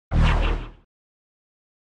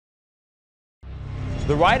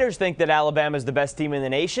The writers think that Alabama is the best team in the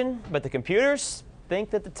nation, but the computers think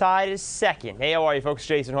that the Tide is second. Hey, how are you folks?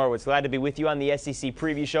 Jason Horowitz. Glad to be with you on the SEC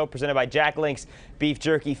Preview Show presented by Jack Link's Beef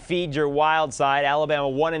Jerky. Feed your wild side. Alabama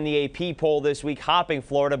won in the AP poll this week, hopping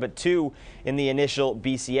Florida, but 2 in the initial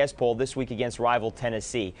BCS poll this week against rival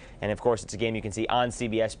Tennessee. And, of course, it's a game you can see on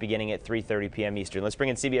CBS beginning at 3:30 p.m. Eastern. Let's bring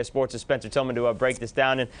in CBS Sports' Spencer Tillman to break this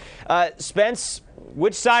down. And, Spence,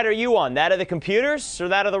 which side are you on, that of the computers or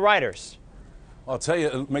that of the writers? I'll tell you,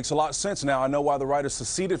 it makes a lot of sense now. I know why the writers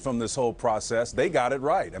seceded from this whole process. They got it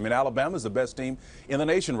right. I mean, Alabama's the best team in the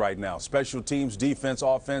nation right now. Special teams, defense,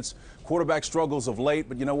 offense, quarterback struggles of late.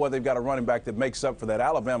 But you know what? They've got a running back that makes up for that.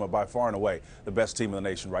 Alabama, by far and away, the best team in the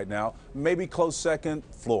nation right now. Maybe close second,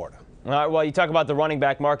 Florida. All right, well, you talk about the running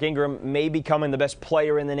back, Mark Ingram, may becoming the best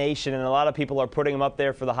player in the nation, and a lot of people are putting him up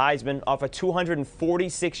there for the Heisman off a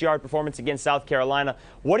 246-yard performance against South Carolina.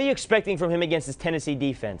 What are you expecting from him against this Tennessee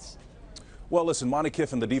defense? Well, listen, Monte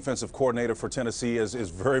Kiffin, the defensive coordinator for Tennessee, is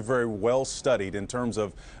very, very well studied in terms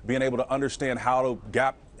of being able to understand how to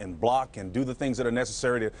gap and block and do the things that are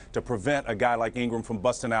necessary to prevent a guy like Ingram from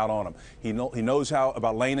busting out on him. He knows how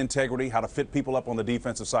about lane integrity, how to fit people up on the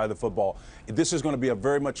defensive side of the football. This is going to be a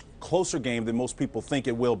very much closer game than most people think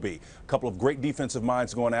it will be. A couple of great defensive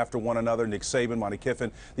minds going after one another, Nick Saban, Monte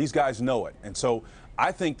Kiffin. These guys know it. And so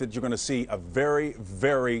I think that you're going to see a very,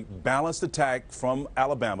 very balanced attack from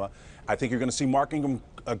Alabama. I think you're going to see Mark Ingram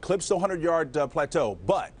eclipse the 100-yard plateau,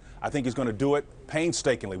 but I think he's going to do it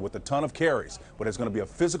painstakingly with a ton of carries. But it's going to be a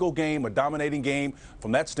physical game, a dominating game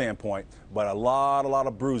from that standpoint, but a lot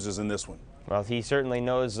of bruises in this one. Well, he certainly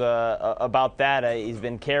knows about that. He's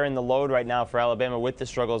been carrying the load right now for Alabama with the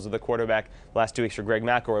struggles of the quarterback last 2 weeks for Greg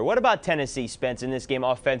McElroy. What about Tennessee, Spence, in this game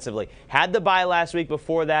offensively? Had the bye last week.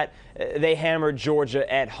 Before that, they hammered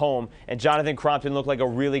Georgia at home, and Jonathan Crompton looked like a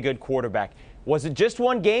really good quarterback. Was it just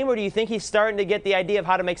one game, or do you think he's starting to get the idea of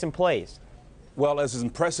how to make some plays? Well, as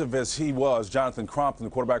impressive as he was, Jonathan Crompton, the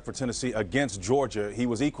quarterback for Tennessee, against Georgia, he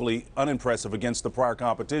was equally unimpressive against the prior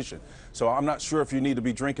competition. So I'm not sure if you need to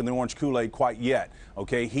be drinking the orange Kool-Aid quite yet.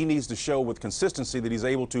 Okay, he needs to show with consistency that he's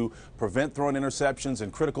able to prevent throwing interceptions in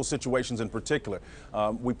critical situations in particular.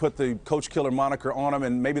 We put the coach killer moniker on him,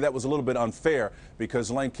 and maybe that was a little bit unfair because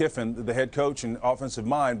Lane Kiffin, the head coach and offensive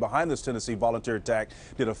mind behind this Tennessee volunteer attack,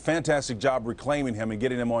 did a fantastic job reclaiming him and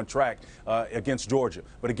getting him on track against Georgia.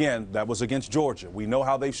 But again, that was against Georgia. We know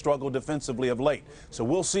how they've struggled defensively of late. So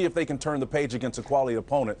we'll see if they can turn the page against a quality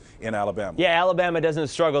opponent in Alabama. Yeah, Alabama doesn't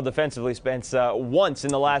struggle defensively, Spence. Once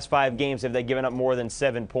in the last 5 games have they given up more than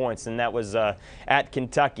 7 points, and that was at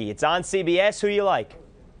Kentucky. It's on CBS. Who do you like?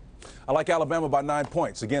 I like Alabama by 9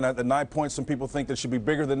 points. Again, at the 9 points, some people think that should be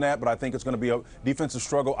bigger than that, but I think it's going to be a defensive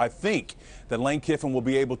struggle. I think that Lane Kiffin will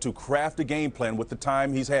be able to craft a game plan with the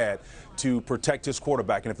time he's had to protect his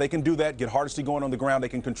quarterback. And if they can do that, get Hardesty going on the ground, they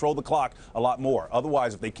can control the clock a lot more.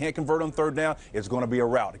 Otherwise, if they can't convert on 3rd down, it's going to be a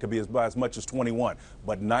rout. It could be by as much as 21.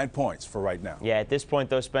 But 9 points for right now. Yeah, at this point,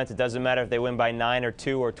 though, Spence, it doesn't matter if they win by 9 or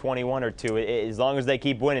 2 or 21 or 2. As long as they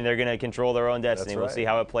keep winning, they're going to control their own destiny. We'll see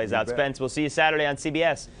how it plays out. Spence, we'll see you Saturday on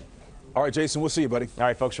CBS. All right, Jason, we'll see you, buddy. All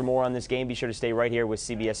right, folks, for more on this game, be sure to stay right here with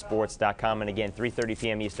CBSSports.com. And again, 3:30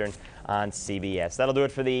 p.m. Eastern on CBS. That'll do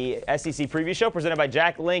it for the SEC Preview Show presented by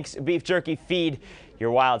Jack Link's Beef Jerky. Feed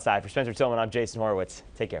your wild side. For Spencer Tillman, I'm Jason Horowitz.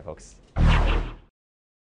 Take care, folks.